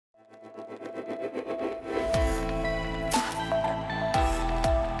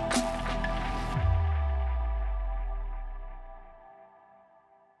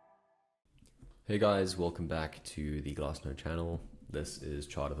Hey guys, welcome back to the Glassnode channel. This is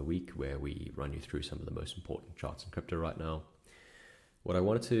Chart of the Week, where we run you through some of the most important charts in crypto right now. What I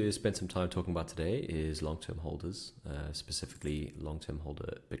wanted to spend some time talking about today is long-term holders, specifically long-term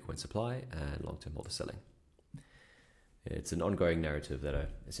holder Bitcoin supply and long-term holder selling. It's an ongoing narrative that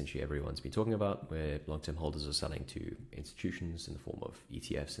essentially everyone's been talking about, where long-term holders are selling to institutions in the form of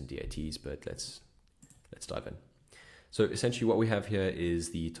ETFs and DATs, but let's dive in. So essentially what we have here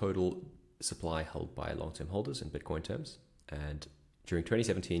is the total supply held by long-term holders in Bitcoin terms. And during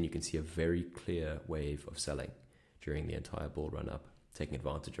 2017, you can see a very clear wave of selling during the entire bull run up, taking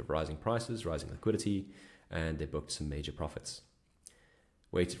advantage of rising prices, rising liquidity, and they booked some major profits.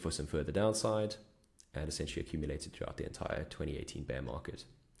 Waited for some further downside and essentially accumulated throughout the entire 2018 bear market.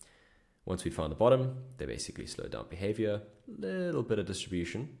 Once we found the bottom, they basically slowed down behavior, little bit of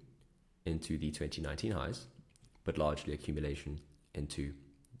distribution into the 2019 highs, but largely accumulation into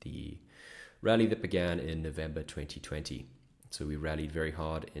the rally that began in November 2020. So we rallied very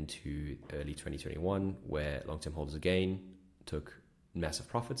hard into early 2021, where long-term holders again took massive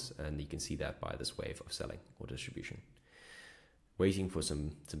profits, and you can see that by this wave of selling or distribution. Waiting for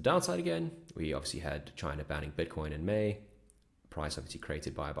some downside again, we obviously had China banning Bitcoin in May, price obviously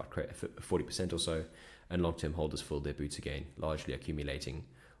created by about 40% or so, and long-term holders filled their boots again, largely accumulating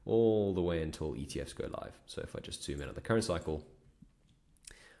all the way until ETFs go live. So if I just zoom in on the current cycle,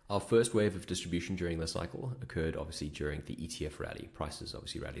 our first wave of distribution during the cycle occurred obviously during the ETF rally. Prices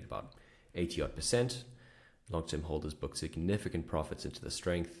obviously rallied about 80-odd%. Long-term holders booked significant profits into the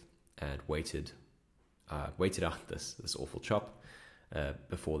strength and waited out this awful chop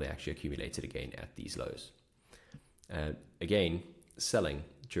before they actually accumulated again at these lows. Again, selling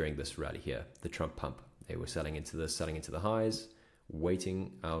during this rally here, the Trump pump. They were selling into the highs,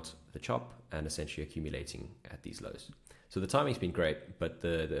 waiting out the chop, and essentially accumulating at these lows. So the timing's been great, but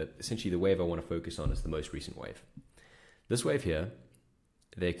essentially the wave I want to focus on is the most recent wave. This wave here,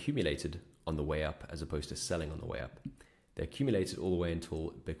 they accumulated on the way up as opposed to selling on the way up. They accumulated all the way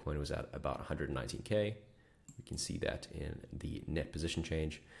until Bitcoin was at about 119K. We can see that in the net position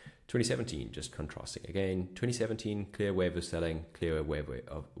change. 2017, just contrasting again. 2017, clear wave of selling, clear wave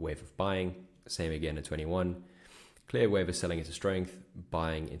of buying. Same again in 21. Clear wave of selling into strength,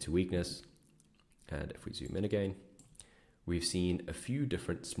 buying into weakness. And if we zoom in again, we've seen a few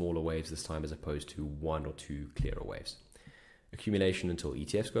different smaller waves this time as opposed to one or two clearer waves. Accumulation until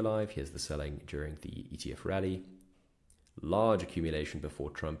ETFs go live. Here's the selling during the ETF rally. Large accumulation before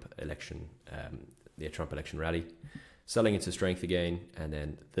the Trump election rally. Selling into strength again, and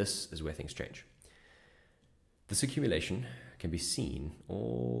then this is where things change. This accumulation can be seen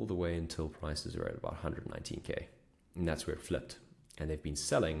all the way until prices are at about 119K. And that's where it flipped. And they've been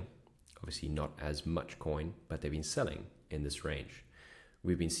selling, obviously not as much coin, but they've been selling in this range.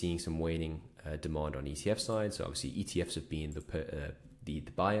 We've been seeing some waning demand on ETF side. So obviously ETFs have been the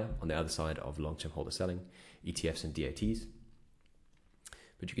buyer on the other side of long-term holder selling, ETFs and DATs.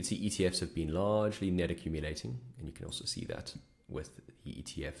 But you can see ETFs have been largely net accumulating, and you can also see that with the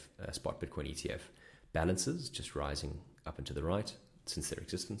ETF, spot Bitcoin ETF balances just rising up and to the right since their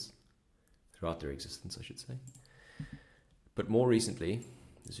existence, throughout their existence, I should say. But more recently,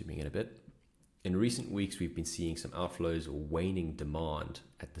 zooming in a bit, in recent weeks, we've been seeing some outflows or waning demand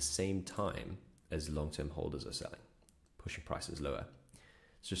at the same time as long-term holders are selling, pushing prices lower.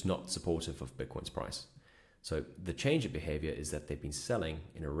 It's just not supportive of Bitcoin's price. So the change in behavior is that they've been selling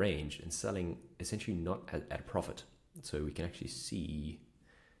in a range and selling essentially not at a profit. So we can actually see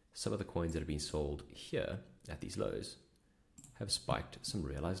some of the coins that have been sold here at these lows have spiked some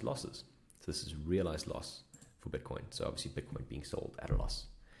realized losses. So this is realized loss for Bitcoin. So obviously Bitcoin being sold at a loss.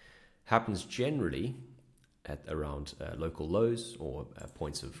 Happens generally at around local lows or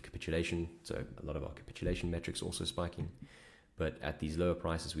points of capitulation. So a lot of our capitulation metrics also spiking. But at these lower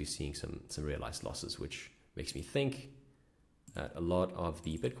prices, we're seeing some realized losses, which makes me think that a lot of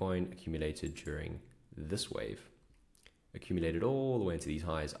the Bitcoin accumulated during this wave, accumulated all the way into these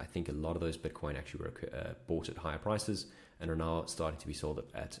highs. I think a lot of those Bitcoin actually were bought at higher prices and are now starting to be sold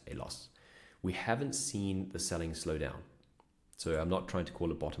at a loss. We haven't seen the selling slow down. So I'm not trying to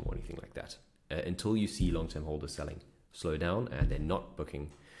call a bottom or anything like that. Until you see long-term holders selling slow down and they're not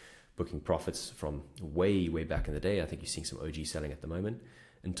booking profits from way back in the day. I think you're seeing some OG selling at the moment.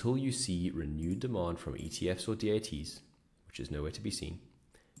 Until you see renewed demand from ETFs or DATs, which is nowhere to be seen,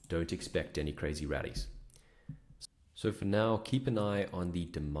 don't expect any crazy rallies. So for now, keep an eye on the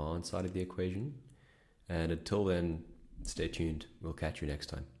demand side of the equation. And until then, stay tuned. We'll catch you next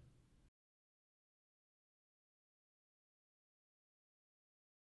time.